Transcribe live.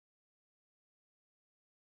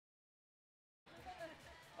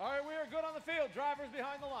the field, drivers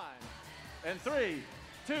behind the line. And 3,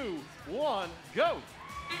 2, 1, go.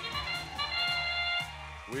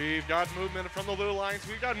 We've got movement from the Blue Alliance.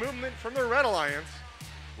 We've got movement from the Red Alliance.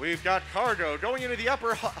 We've got cargo going into the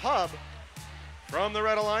upper hub from the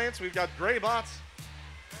Red Alliance. We've got Gray Bots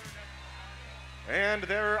and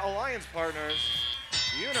their alliance partners,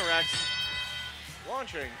 Unirex,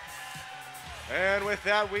 launching. And with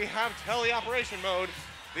that, we have teleoperation mode.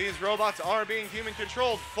 These robots are being human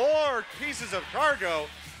controlled. 4 pieces of cargo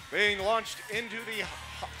being launched into the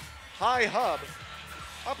high hub,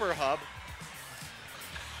 upper hub.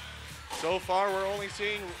 So far, we're only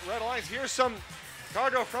seeing Red Alliance. Here's some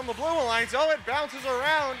cargo from the Blue Alliance. Oh, it bounces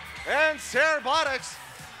around, and Robotics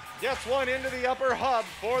gets one into the upper hub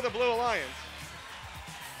for the Blue Alliance.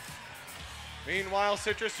 Meanwhile,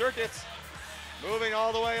 Citrus Circuits moving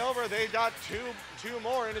all the way over. They got two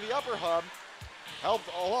more into the upper hub, helped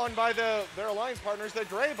along by their alliance partners, the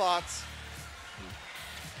Gray Bots.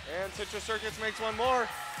 And Citrus Circuits makes one more.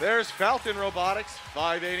 There's Falcon Robotics,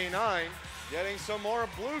 589, getting some more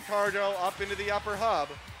blue cargo up into the upper hub.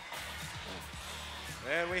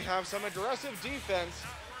 And we have some aggressive defense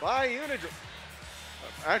by Unidr.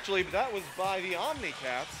 Actually, that was by the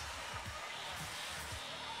Omnicats,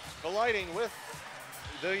 colliding with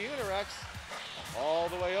the Unirex all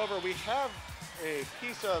the way over. We have a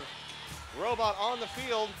piece of robot on the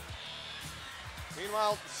field.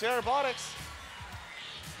 Meanwhile, Robotics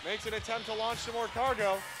makes an attempt to launch some more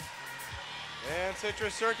cargo. And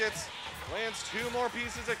Citrus Circuits lands 2 more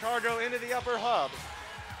pieces of cargo into the upper hub.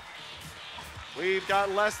 We've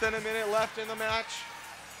got less than a minute left in the match.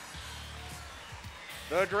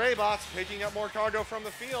 The Gray Bots picking up more cargo from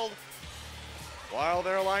the field, while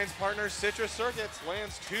their alliance partner Citrus Circuits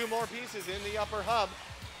lands 2 more pieces in the upper hub.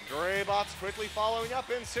 Gray Bots quickly following up,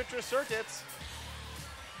 in Citrus Circuits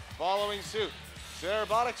following suit.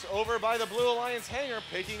 Robotics over by the Blue Alliance hangar,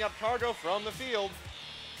 picking up cargo from the field.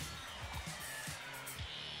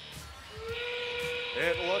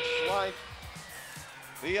 It looks like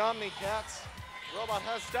the Omnicats robot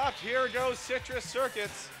has stopped. Here goes Citrus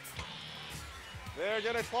Circuits. They're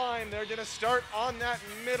gonna climb. They're gonna start on that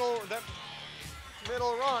middle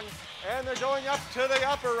rung, and they're going up to the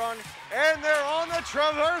upper rung, and they're on the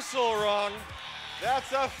traversal rung.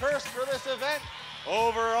 That's a first for this event.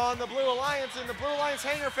 Over on the Blue Alliance, in the Blue Alliance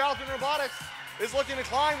hangar, Falcon Robotics is looking to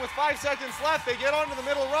climb with 5 seconds left. They get onto the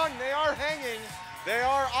middle rung. They are hanging. They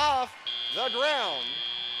are off the ground.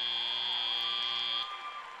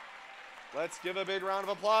 Let's give a big round of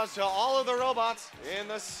applause to all of the robots in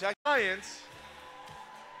the second alliance.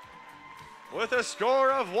 With a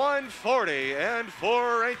score of 140 and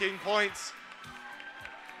 4 ranking points,